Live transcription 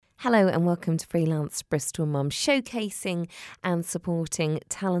Hello and welcome to Freelance Bristol Mum, showcasing and supporting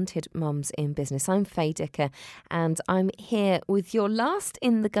talented mums in business. I'm Faye Dicker and I'm here with your last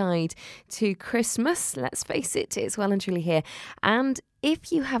in the guide to Christmas. Let's face it, it's well and truly here. And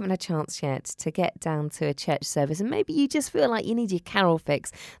if you haven't had a chance yet to get down to a church service and maybe you just feel like you need your carol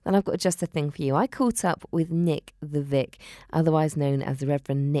fix, then I've got just a thing for you. I caught up with Nick the Vic, otherwise known as the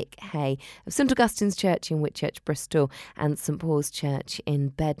Reverend Nick Hay of St Augustine's Church in Whitchurch, Bristol and St Paul's Church in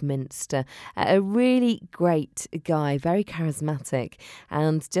Bedminster. A really great guy, very charismatic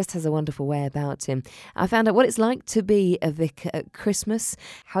and just has a wonderful way about him. I found out what it's like to be a vicar at Christmas,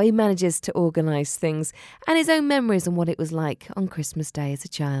 how he manages to organise things and his own memories on what it was like on Christmas Day as a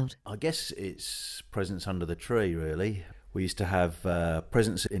child. I guess it's presents under the tree, really. We used to have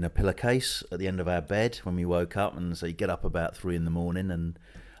presents in a pillowcase at the end of our bed when we woke up, and so you get up about 3 a.m. and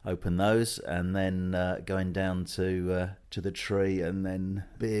open those, and then going down to the tree, and then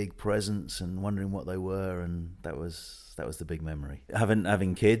big presents and wondering what they were, and that was the big memory.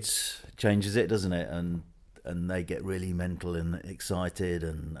 Having kids changes it, doesn't it? And they get really mental and excited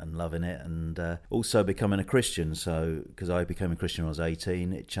and loving it, and also becoming a Christian. So, because I became a Christian when I was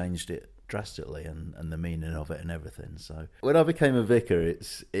 18, it changed it drastically, and the meaning of it and everything. So, when I became a vicar,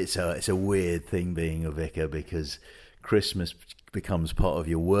 it's a weird thing being a vicar, because Christmas becomes part of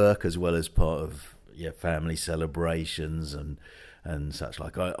your work as well as part of your family celebrations and such.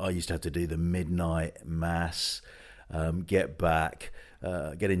 Like I used to have to do the midnight mass, get back.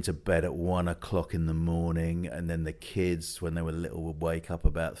 Get into bed at 1 o'clock in the morning, and then the kids, when they were little, would wake up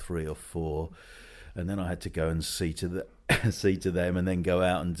about 3 or 4, and then I had to go and see to them, and then go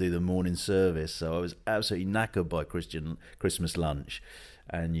out and do the morning service. So I was absolutely knackered by Christmas lunch,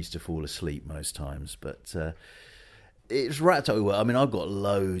 and used to fall asleep most times. But it's wrapped up well. I mean, I've got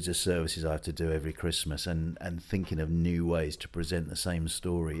loads of services I have to do every Christmas, and thinking of new ways to present the same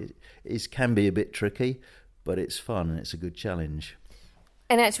story can be a bit tricky, but it's fun and it's a good challenge.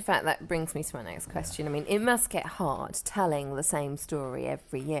 In actual fact, that brings me to my next question. I mean, it must get hard telling the same story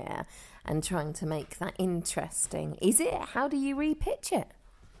every year and trying to make that interesting. Is it? How do you repitch it?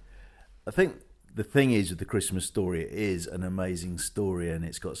 I think the thing is with the Christmas story, it is an amazing story and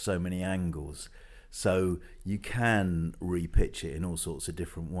it's got so many angles. So you can repitch it in all sorts of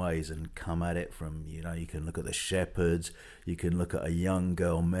different ways and come at it from, you can look at the shepherds, you can look at a young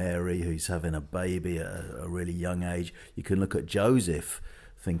girl, Mary, who's having a baby at a really young age. You can look at Joseph,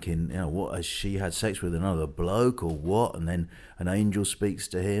 thinking, what, has she had sex with another bloke or what? And then an angel speaks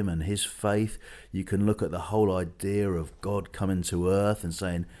to him and his faith. You can look at the whole idea of God coming to earth and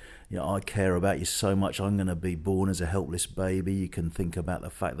saying, I care about you so much, I'm going to be born as a helpless baby. You can think about the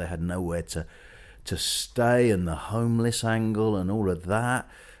fact they had nowhere to stay and the homeless angle and all of that.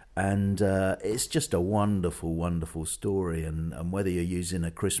 And it's just a wonderful, wonderful story. And whether you're using a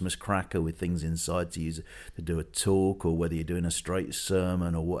Christmas cracker with things inside to do a talk, or whether you're doing a straight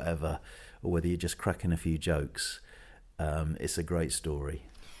sermon or whatever, or whether you're just cracking a few jokes, it's a great story.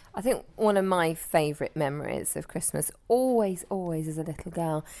 I think one of my favourite memories of Christmas, always as a little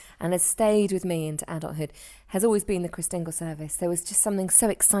girl, and has stayed with me into adulthood, has always been the Christingle service. There was just something so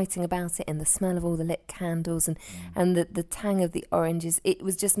exciting about it, and the smell of all the lit candles and the tang of the oranges. It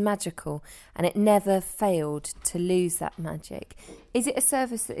was just magical, and it never failed to lose that magic. Is it a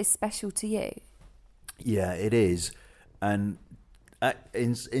service that is special to you? Yeah, it is. And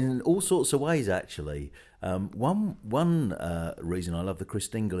in all sorts of ways, actually. One reason I love the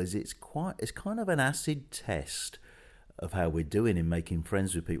Christingle is it's kind of an acid test of how we're doing in making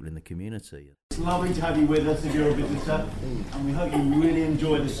friends with people in the community. It's lovely to have you with us if you're a visitor, and we hope you really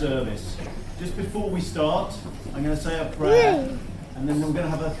enjoy the service. Just before we start, I'm going to say a prayer, and then we're going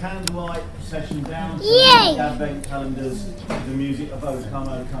to have a candlelight procession down to the Advent calendars with the music of O Come,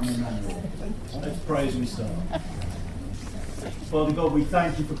 Emmanuel. Let's pray as we start. Father God, we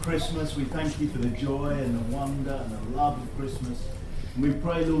thank you for Christmas. We thank you for the joy and the wonder and the love of Christmas. And we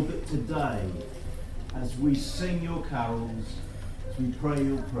pray, Lord, that today, as we sing your carols, as we pray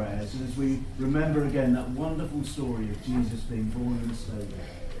your prayers, and as we remember again that wonderful story of Jesus being born in a stable,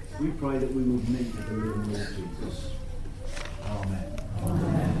 we pray that we will meet with the living Lord Jesus. Amen.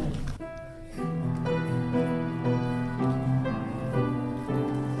 Amen.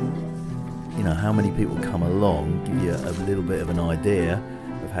 How many people come along, give you a little bit of an idea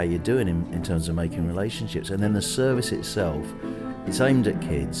of how you're doing in terms of making relationships. And then the service itself, it's aimed at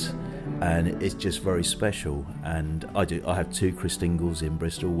kids, and it's just very special. And I have 2 Christingles in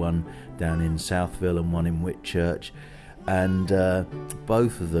Bristol, one down in Southville and one in Whitchurch, and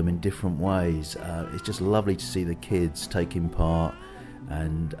both of them in different ways. It's just lovely to see the kids taking part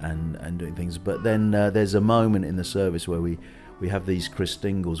and doing things. But then there's a moment in the service where we we have these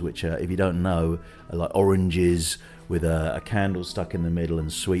Christingles, which are, if you don't know, are like oranges with a candle stuck in the middle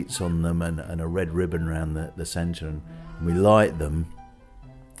and sweets on them and a red ribbon around the centre. And we light them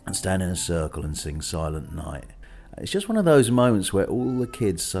and stand in a circle and sing Silent Night. It's just one of those moments where all the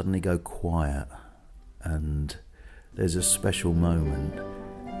kids suddenly go quiet and there's a special moment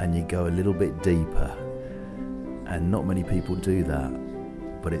and you go a little bit deeper. And not many people do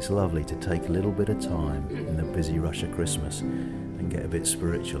that, but it's lovely to take a little bit of time in the busy rush of Christmas and get a bit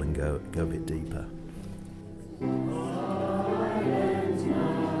spiritual and go a bit deeper.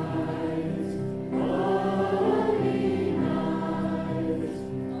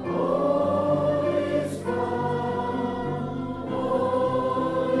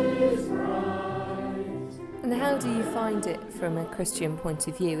 And how do you find it from a Christian point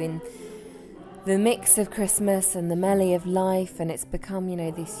of view in the mix of Christmas and the melee of life, and it's become,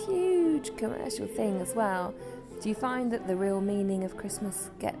 this huge commercial thing as well? Do you find that the real meaning of Christmas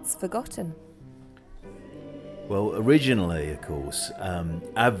gets forgotten? Well, originally, of course,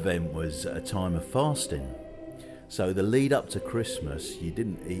 Advent was a time of fasting. So the lead up to Christmas, you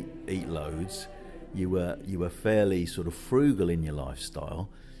didn't eat loads. You were fairly sort of frugal in your lifestyle.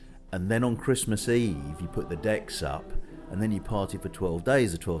 And then on Christmas Eve, you put the decks up, and then you party for 12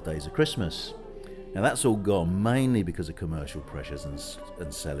 days, the 12 days of Christmas. Now that's all gone, mainly because of commercial pressures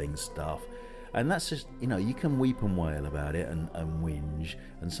and selling stuff. And that's just, you can weep and wail about it and whinge,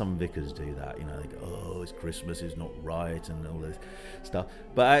 and some vicars do that, they go, oh, it's Christmas, it's not right, and all this stuff.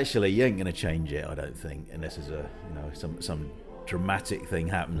 But actually, you ain't going to change it, I don't think, unless there's some dramatic thing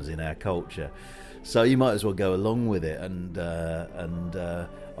happens in our culture. So you might as well go along with it, and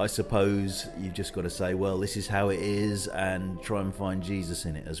I suppose you've just got to say, well, this is how it is, and try and find Jesus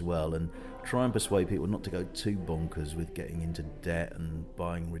in it as well, and try and persuade people not to go too bonkers with getting into debt and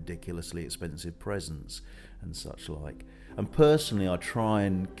buying ridiculously expensive presents and such like. And personally, I try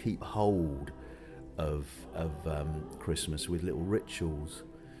and keep hold of Christmas with little rituals.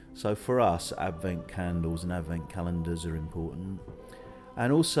 So for us, Advent candles and Advent calendars are important.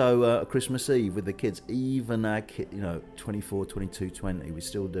 And also Christmas Eve with the kids, even our 24, 22, 20, we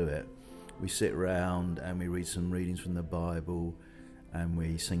still do it. We sit around and we read some readings from the Bible, and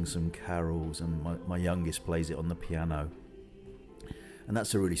we sing some carols, and my youngest plays it on the piano. And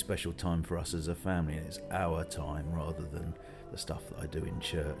that's a really special time for us as a family, and it's our time rather than the stuff that I do in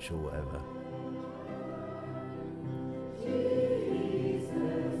church or whatever.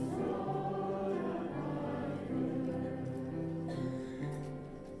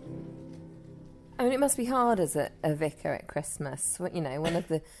 I mean, it must be hard as a vicar at Christmas, one of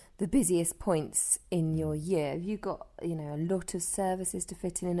the busiest points in your year. Have you got, a lot of services to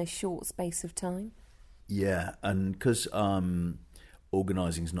fit in a short space of time? Yeah, and because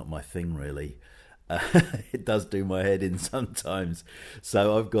organising's not my thing really, it does do my head in sometimes.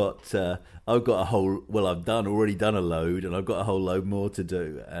 So I've got a whole, I've already done a load, and I've got a whole load more to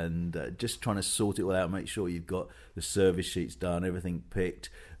do, and just trying to sort it all out, make sure you've got the service sheets done, everything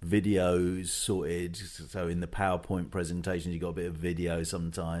picked, videos sorted. So in the PowerPoint presentations, you've got a bit of video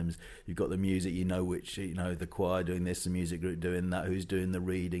sometimes, you've got the music, which, the choir doing this, the music group doing that, who's doing the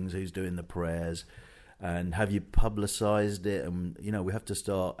readings, who's doing the prayers. And have you publicised it? And we have to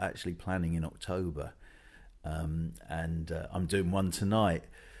start actually planning in October, and I'm doing one tonight.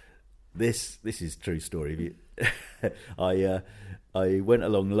 This is a true story. I went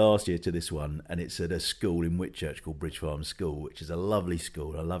along last year to this one, and it's at a school in Whitchurch called Bridge Farm School, which is a lovely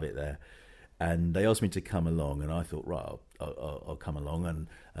school. I love it there. And they asked me to come along, and I thought, right, I'll come along.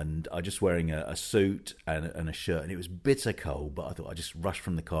 And I just wearing a suit and a shirt, and it was bitter cold, but I thought I'd just rush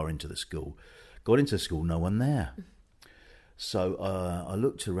from the car into the school. Got into school, no one there. So I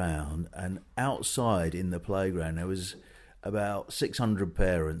looked around, and outside in the playground there was about 600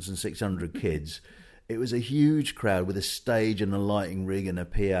 parents and 600 kids. It was a huge crowd with a stage and a lighting rig and a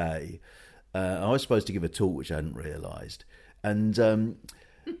PA. I was supposed to give a talk, which I hadn't realised. And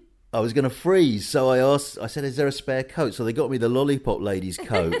I was going to freeze, so I said, is there a spare coat? So they got me the Lollipop Lady's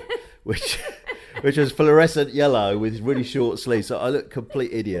coat, which was fluorescent yellow with really short sleeves. So I looked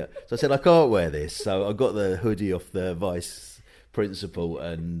complete idiot. So I said, I can't wear this. So I got the hoodie off the vice principal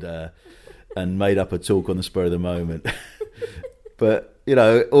and made up a talk on the spur of the moment. But,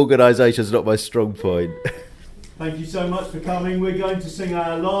 organisation's not my strong point. Thank you so much for coming. We're going to sing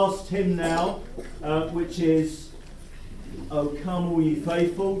our last hymn now, which is O Come All Ye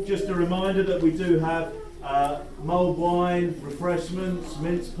Faithful. Just a reminder that we do have mulled wine, refreshments,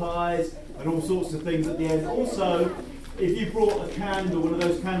 mince pies, and all sorts of things at the end. Also, if you brought a candle, one of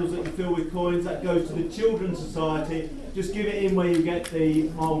those candles that you fill with coins, that goes to the Children's Society, just give it in where you get the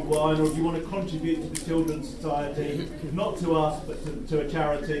mulled wine, or if you want to contribute to the Children's Society, not to us, but to a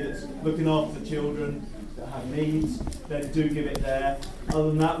charity that's looking after children that have needs, then do give it there. Other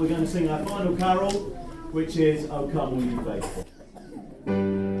than that, we're going to sing our final carol, which is "O Come All You Faithful."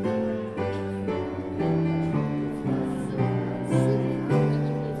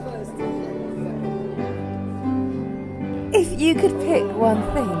 If you could pick one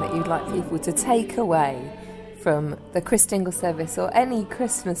thing that you'd like people to take away from the Christingle service or any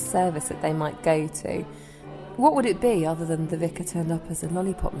Christmas service that they might go to, what would it be other than the vicar turned up as a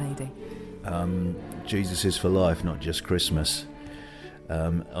lollipop lady? Jesus is for life, not just Christmas.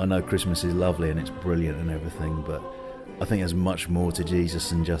 I know Christmas is lovely and it's brilliant and everything, but I think there's much more to Jesus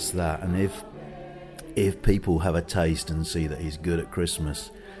than just that. And if people have a taste and see that he's good at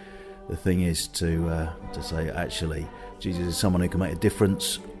Christmas, the thing is to say, actually, Jesus is someone who can make a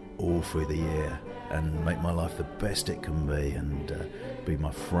difference all through the year and make my life the best it can be, and be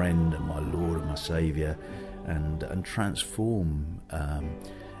my friend and my Lord and my Saviour, and transform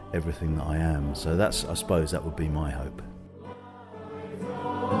everything that I am. So I suppose that would be my hope.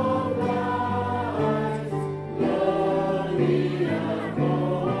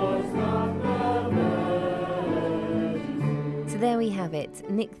 There we have it,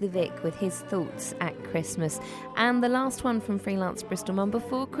 Nick the Vic with his thoughts at Christmas, and the last one from Freelance Bristol Mum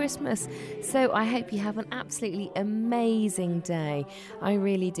before Christmas. So I hope you have an absolutely amazing day. I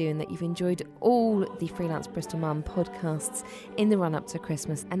really do, and that you've enjoyed all the Freelance Bristol Mum podcasts in the run-up to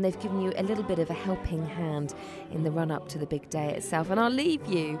Christmas, and they've given you a little bit of a helping hand in the run-up to the big day itself. And I'll leave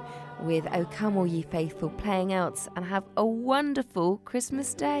you with "O Come All Ye Faithful" playing out, and have a wonderful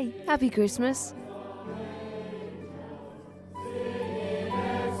Christmas day. Happy Christmas.